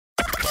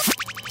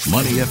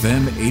Money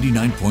FM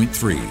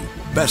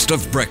 89.3. Best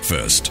of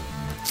breakfast.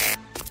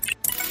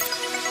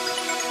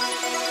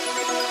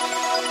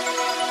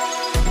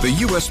 The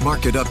U.S.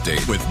 Market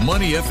Update with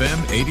Money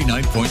FM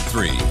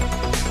 89.3.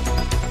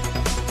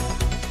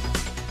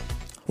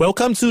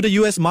 Welcome to the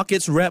U.S.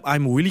 Markets Wrap.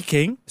 I'm Willie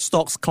King.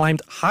 Stocks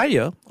climbed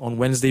higher on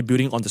Wednesday,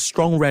 building on the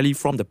strong rally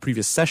from the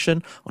previous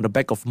session on the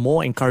back of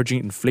more encouraging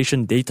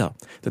inflation data.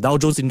 The Dow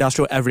Jones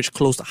Industrial Average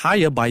closed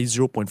higher by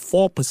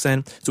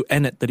 0.4% to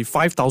end at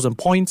 35,000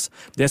 points.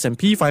 The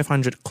S&P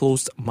 500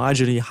 closed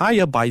marginally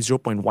higher by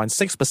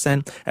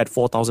 0.16% at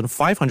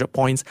 4,500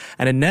 points,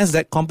 and the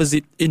Nasdaq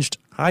Composite inched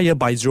higher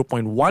by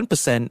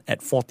 0.1%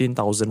 at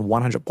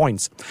 14,100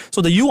 points.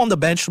 So the yield on the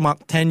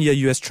benchmark 10-year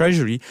US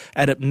Treasury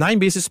added 9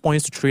 basis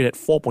points to trade at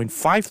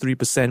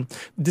 4.53%.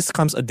 This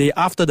comes a day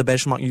after the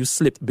benchmark yield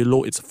slipped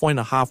below its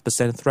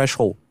 4.5%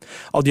 threshold.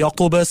 The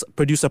October's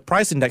Producer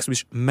Price Index,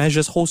 which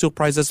measures wholesale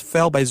prices,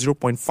 fell by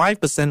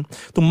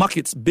 0.5% to mark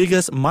its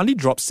biggest monthly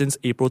drop since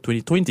April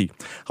 2020.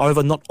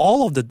 However, not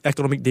all of the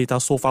economic data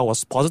so far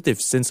was positive,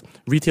 since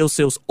retail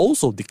sales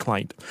also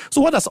declined. So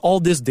what does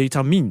all this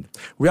data mean?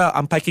 We are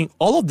unpacking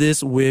all of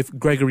this with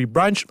Gregory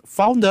Branch,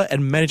 founder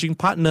and managing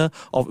partner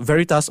of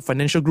Veritas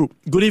Financial Group.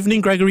 Good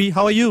evening, Gregory.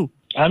 How are you?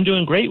 I'm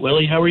doing great,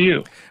 Willie. How are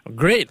you?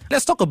 Great.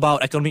 Let's talk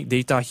about economic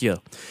data here.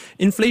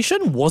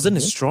 Inflation wasn't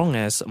as strong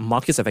as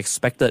markets have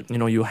expected.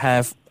 You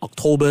have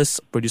October's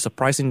Producer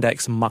Price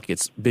Index mark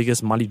its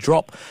biggest monthly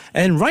drop.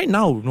 And right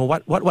now,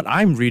 what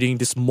I'm reading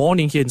this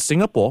morning here in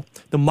Singapore,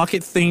 the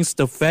market thinks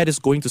the Fed is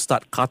going to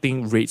start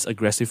cutting rates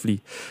aggressively.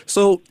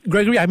 So,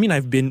 Gregory,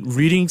 I've been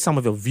reading some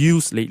of your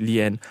views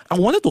lately, and I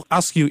wanted to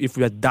ask you if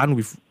we are done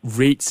with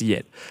rates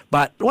yet.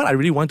 But what I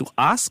really want to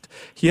ask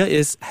here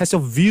is, has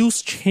your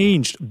views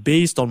changed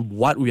based on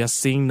what we are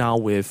seeing now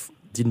with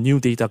the new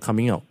data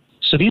coming out?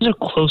 So these are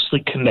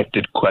closely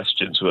connected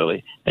questions,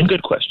 Willie, and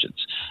good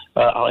questions.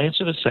 I'll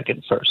answer the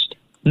second first.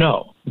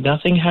 No,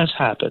 nothing has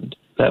happened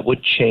that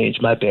would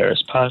change my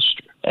bearish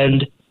posture.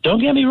 And don't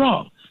get me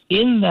wrong,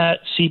 in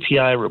that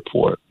CPI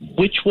report,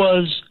 which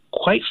was,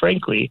 quite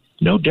frankly,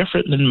 no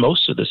different than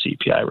most of the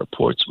CPI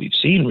reports we've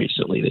seen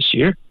recently this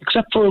year,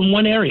 except for in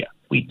one area.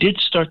 We did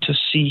start to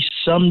see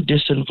some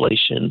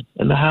disinflation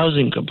in the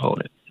housing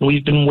component. And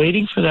we've been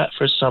waiting for that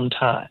for some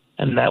time.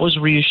 And that was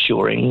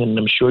reassuring, and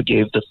I'm sure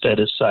gave the Fed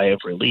a sigh of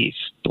relief.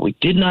 But we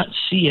did not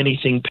see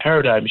anything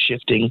paradigm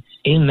shifting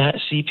in that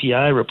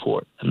CPI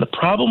report. And the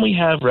problem we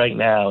have right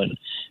now, and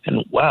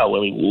wow,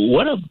 Willie,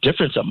 what a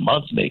difference a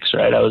month makes,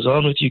 right? I was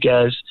on with you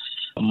guys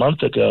a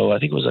month ago, I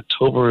think it was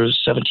October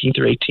 17th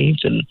or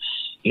 18th, and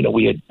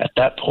we had at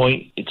that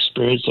point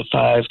experienced a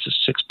 5 to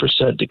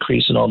 6%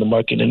 decrease in all the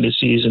market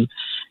indices,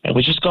 and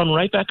we've just gone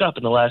right back up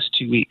in the last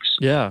 2 weeks.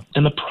 Yeah.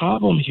 And the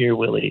problem here,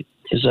 Willie,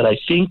 is that I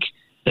think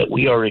that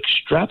we are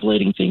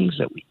extrapolating things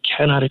that we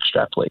cannot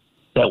extrapolate,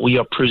 that we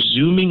are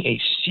presuming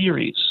a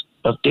series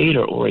of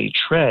data or a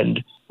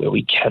trend where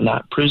we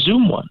cannot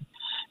presume one.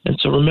 And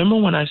so remember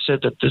when I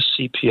said that this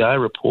CPI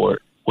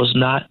report was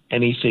not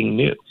anything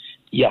new?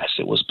 Yes,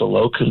 it was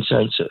below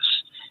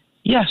consensus.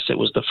 Yes, it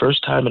was the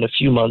first time in a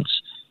few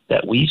months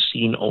that we've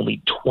seen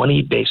only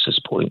 20 basis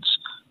points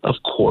of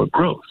core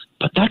growth.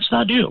 But that's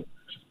not new.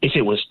 If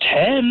it was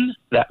 10,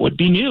 that would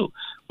be new.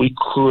 We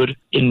could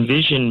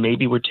envision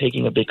maybe we're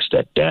taking a big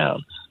step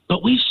down.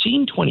 But we've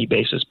seen 20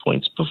 basis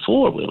points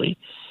before, Willie.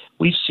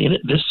 We've seen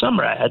it this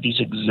summer. I had these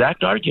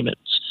exact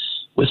arguments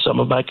with some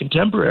of my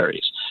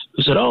contemporaries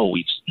who said,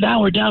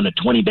 now we're down to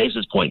 20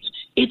 basis points.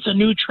 It's a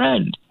new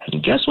trend.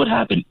 And guess what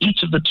happened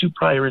each of the two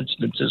prior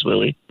instances,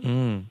 Willie?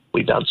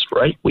 We bounced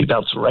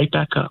right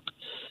back up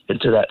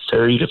into that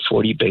 30 to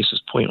 40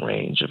 basis point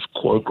range of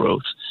core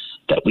growth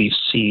that we've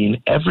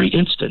seen every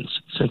instance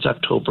since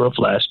October of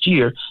last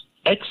year,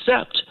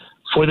 except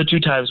for the two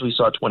times we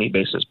saw 20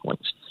 basis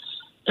points.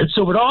 And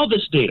so with all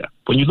this data,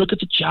 when you look at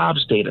the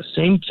jobs data,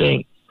 same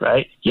thing,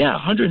 right? Yeah,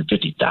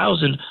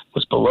 150,000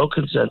 was below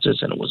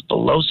consensus, and it was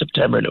below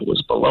September, and it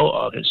was below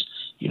August.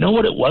 You know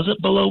what it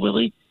wasn't below,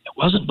 Willie? It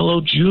wasn't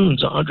below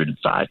June's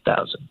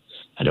 105,000,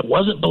 and it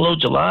wasn't below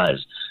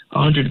July's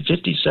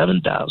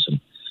 157,000.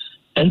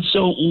 And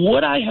so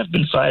what I have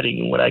been fighting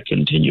and what I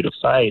continue to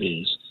fight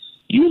is,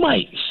 you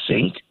might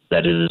think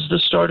that it is the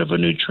start of a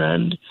new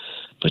trend,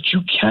 but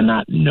you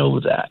cannot know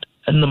that.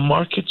 And the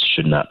markets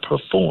should not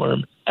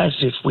perform as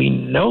if we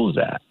know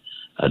that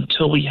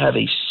until we have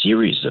a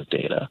series of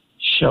data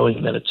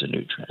showing that it's a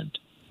new trend.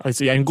 I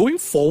see. And going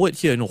forward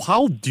here,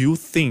 how do you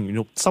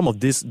think, some of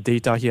this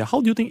data here,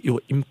 how do you think it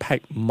will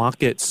impact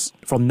markets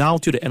from now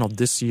to the end of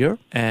this year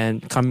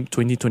and come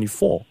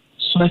 2024?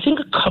 So I think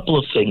a couple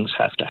of things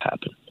have to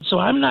happen. So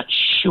I'm not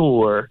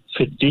sure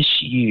for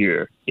this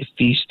year if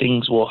these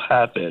things will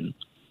happen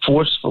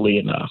forcefully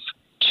enough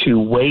to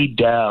weigh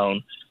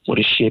down what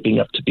is shaping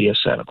up to be a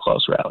Santa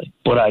Claus rally.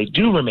 But I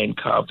do remain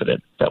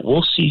confident that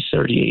we'll see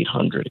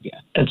 3,800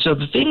 again. And so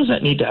the things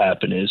that need to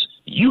happen is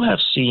you have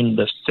seen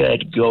the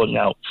Fed going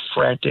out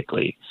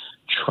frantically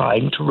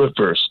trying to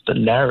reverse the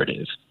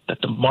narrative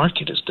that the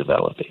market is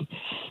developing.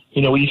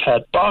 We've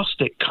had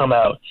Bostic come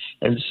out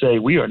and say,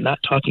 we are not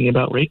talking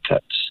about rate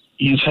cuts.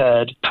 you've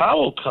had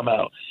Powell come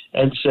out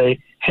and say,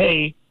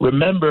 hey,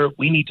 remember,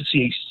 we need to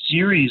see a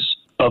series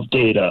of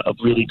data, of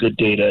really good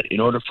data, in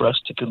order for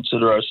us to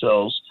consider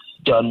ourselves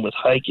done with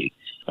hiking.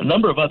 A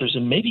number of others,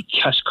 and maybe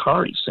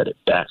Kashkari said it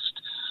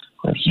best,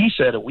 when he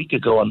said a week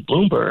ago on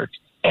Bloomberg,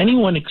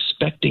 anyone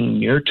expecting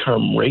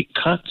near-term rate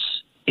cuts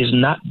is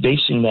not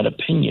basing that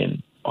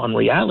opinion on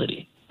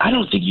reality. I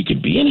don't think you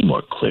could be any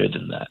more clear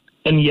than that.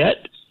 And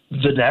yet,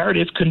 the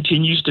narrative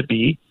continues to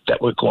be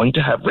that we're going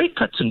to have rate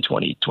cuts in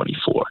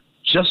 2024,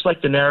 just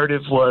like the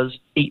narrative was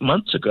 8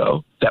 months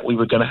ago that we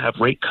were going to have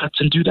rate cuts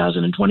in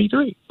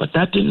 2023. But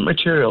that didn't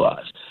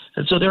materialize.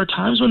 And so there are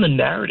times when the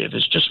narrative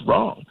is just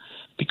wrong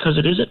because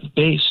it isn't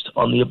based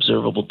on the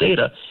observable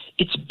data.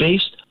 It's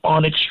based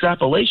on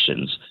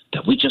extrapolations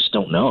that we just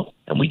don't know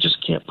and we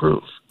just can't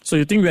prove. So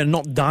you think we are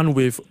not done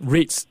with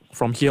rates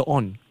from here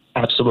on?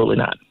 Absolutely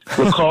not.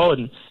 Recall,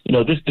 and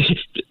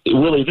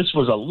this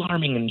was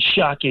alarming and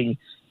shocking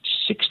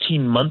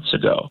 16 months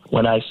ago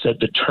when I said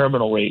the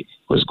terminal rate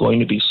was going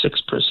to be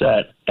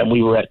 6% and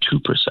we were at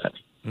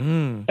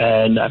 2%.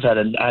 And I've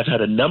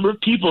had a number of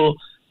people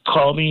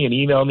call me and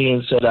email me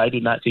and said, I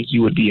did not think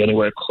you would be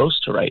anywhere close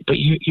to right, but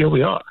here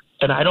we are.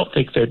 And I don't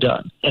think they're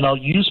done. And I'll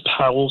use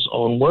Powell's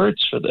own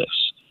words for this.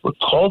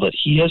 Recall that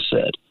he has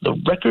said,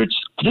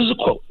 this is a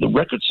quote, the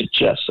record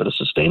suggests that a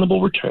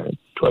sustainable return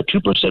to our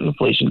 2%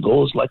 inflation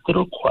goal is likely to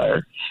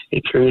require a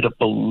period of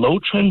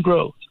below-trend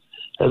growth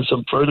and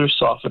some further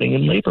softening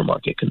in labor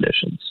market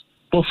conditions.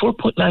 Well,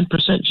 4.9%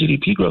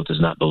 GDP growth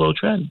is not below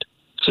trend.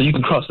 So you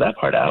can cross that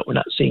part out. We're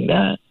not seeing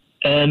that.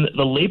 And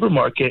the labor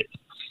market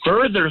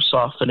further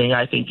softening,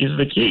 I think, is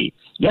the key.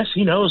 Yes,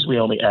 he knows we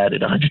only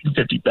added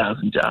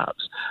 150,000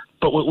 jobs.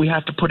 But what we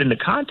have to put into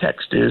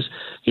context is,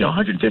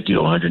 150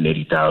 to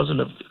 180,000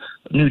 of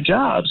new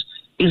jobs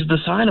is the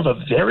sign of a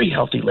very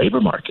healthy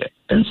labor market.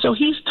 And so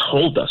he's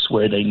told us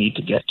where they need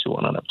to get to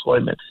on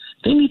unemployment.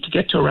 They need to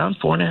get to around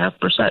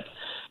 4.5%.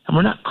 And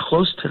we're not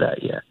close to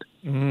that yet.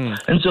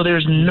 And so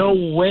there's no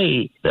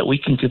way that we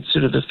can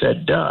consider the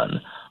Fed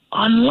done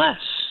unless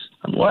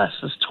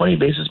this 20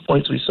 basis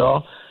points we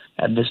saw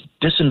and this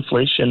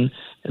disinflation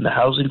in the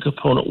housing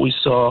component we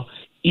saw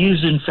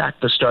is in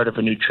fact the start of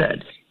a new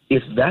trend.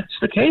 If that's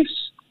the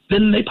case,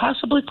 then they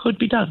possibly could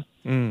be done.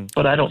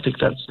 But I don't think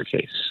that's the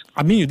case.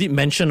 I mean, you did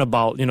mention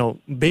about,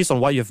 based on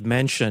what you've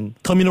mentioned,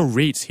 terminal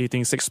rates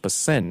hitting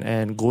 6%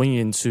 and going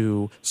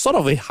into sort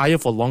of a higher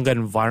for longer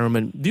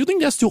environment. Do you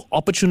think there's still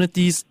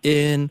opportunities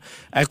in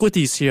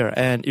equities here?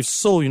 And if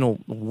so,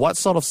 what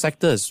sort of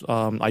sectors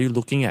are you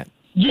looking at?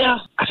 Yeah,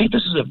 I think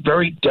this is a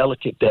very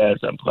delicate dance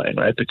I'm playing,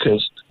 right?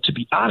 Because to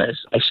be honest,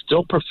 I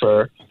still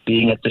prefer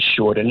being at the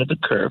short end of the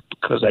curve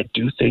because I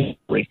do think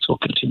rates will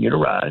continue to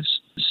rise.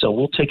 So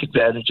we'll take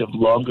advantage of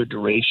longer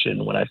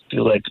duration when I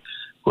feel like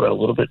we're a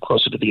little bit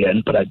closer to the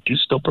end, but I do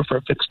still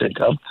prefer fixed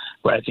income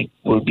where I think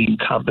we're being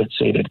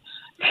compensated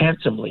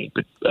handsomely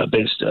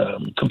based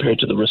compared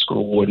to the risk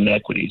reward in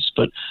equities.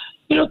 But,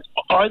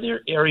 are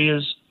there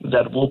areas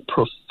that will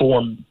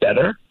perform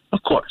better?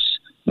 Of course.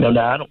 Now,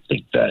 I don't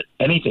think that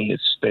anything is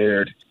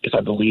spared if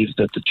I believe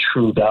that the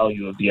true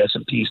value of the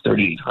S&P is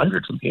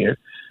 3,800 from here.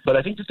 But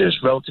I think that there's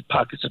relative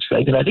pockets of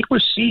strength, and I think we're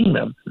seeing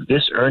them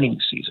this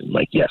earnings season.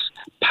 Like, yes,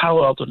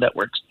 Palo Alto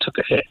Networks took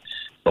a hit,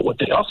 but what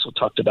they also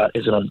talked about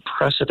is an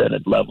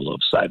unprecedented level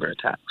of cyber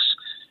attacks.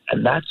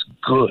 And that's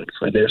good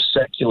for their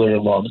secular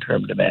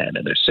long-term demand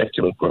and their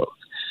secular growth.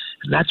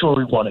 And that's where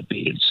we want to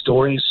be, in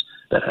stories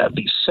that have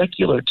these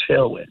secular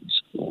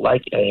tailwinds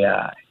like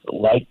AI,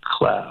 like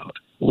cloud,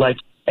 like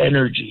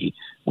energy,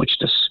 which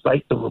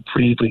despite the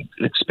reprieve we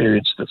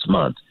experienced this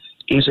month,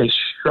 is a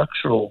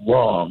structural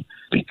wrong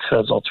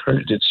because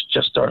alternatives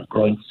just aren't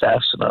growing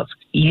fast enough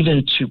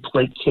even to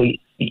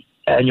placate the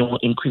annual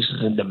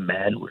increases in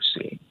demand we're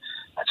seeing.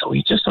 And so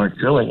we just aren't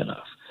drilling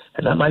enough.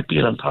 And that might be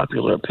an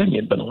unpopular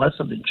opinion, but unless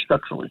something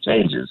structurally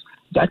changes,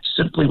 that's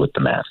simply what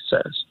the math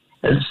says.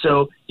 And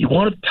so you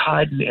want to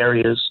tide in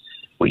areas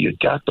where you've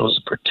got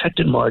those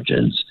protected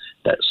margins,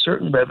 that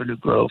certain revenue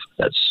growth,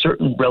 that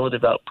certain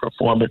relative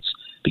outperformance,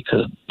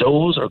 because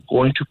those are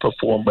going to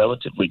perform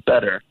relatively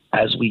better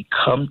as we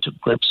come to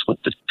grips with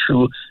the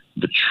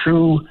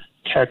true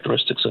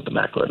characteristics of the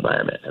macro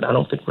environment. And I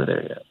don't think we're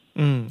there yet.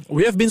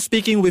 We have been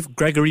speaking with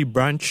Gregory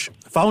Branch,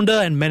 founder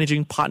and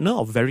managing partner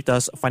of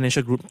Veritas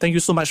Financial Group. Thank you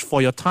so much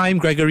for your time,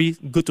 Gregory.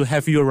 Good to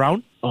have you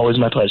around. Always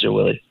my pleasure,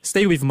 Willie.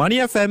 Stay with Money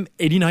FM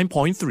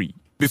 89.3.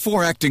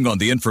 Before acting on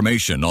the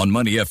information on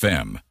Money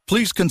FM,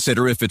 please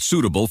consider if it's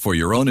suitable for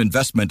your own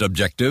investment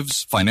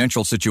objectives,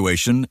 financial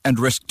situation, and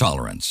risk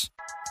tolerance.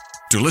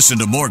 To listen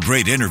to more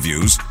great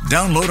interviews,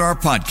 download our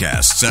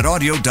podcasts at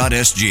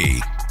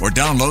audio.sg or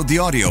download the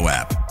audio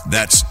app.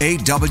 That's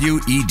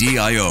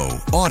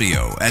AWEDIO,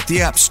 audio at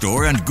the App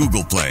Store and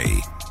Google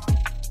Play.